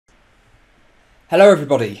Hello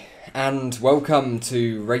everybody, and welcome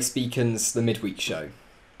to Race Beacon's The Midweek Show.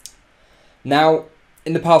 Now,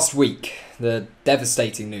 in the past week, the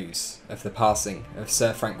devastating news of the passing of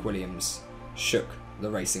Sir Frank Williams shook the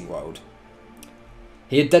racing world.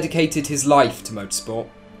 He had dedicated his life to motorsport,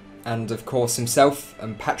 and of course himself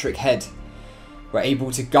and Patrick Head were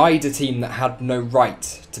able to guide a team that had no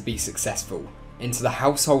right to be successful into the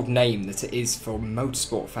household name that it is for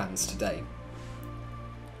motorsport fans today.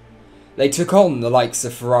 They took on the likes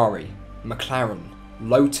of Ferrari, McLaren,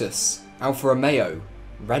 Lotus, Alfa Romeo,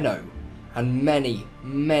 Renault, and many,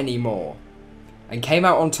 many more, and came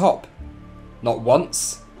out on top. Not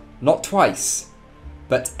once, not twice,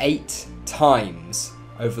 but 8 times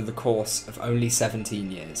over the course of only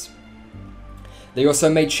 17 years. They also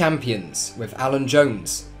made champions with Alan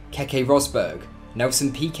Jones, Keke Rosberg,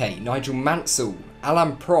 Nelson Piquet, Nigel Mansell,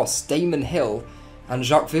 Alain Prost, Damon Hill, and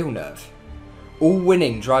Jacques Villeneuve, all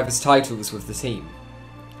winning drivers' titles with the team.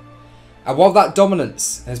 And while that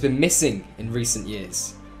dominance has been missing in recent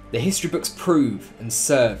years, the history books prove and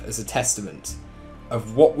serve as a testament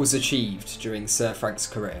of what was achieved during Sir Frank's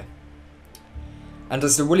career. And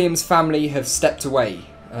as the Williams family have stepped away,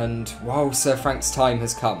 and while Sir Frank's time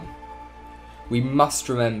has come, we must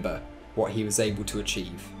remember what he was able to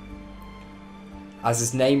achieve, as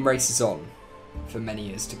his name races on for many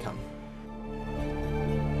years to come.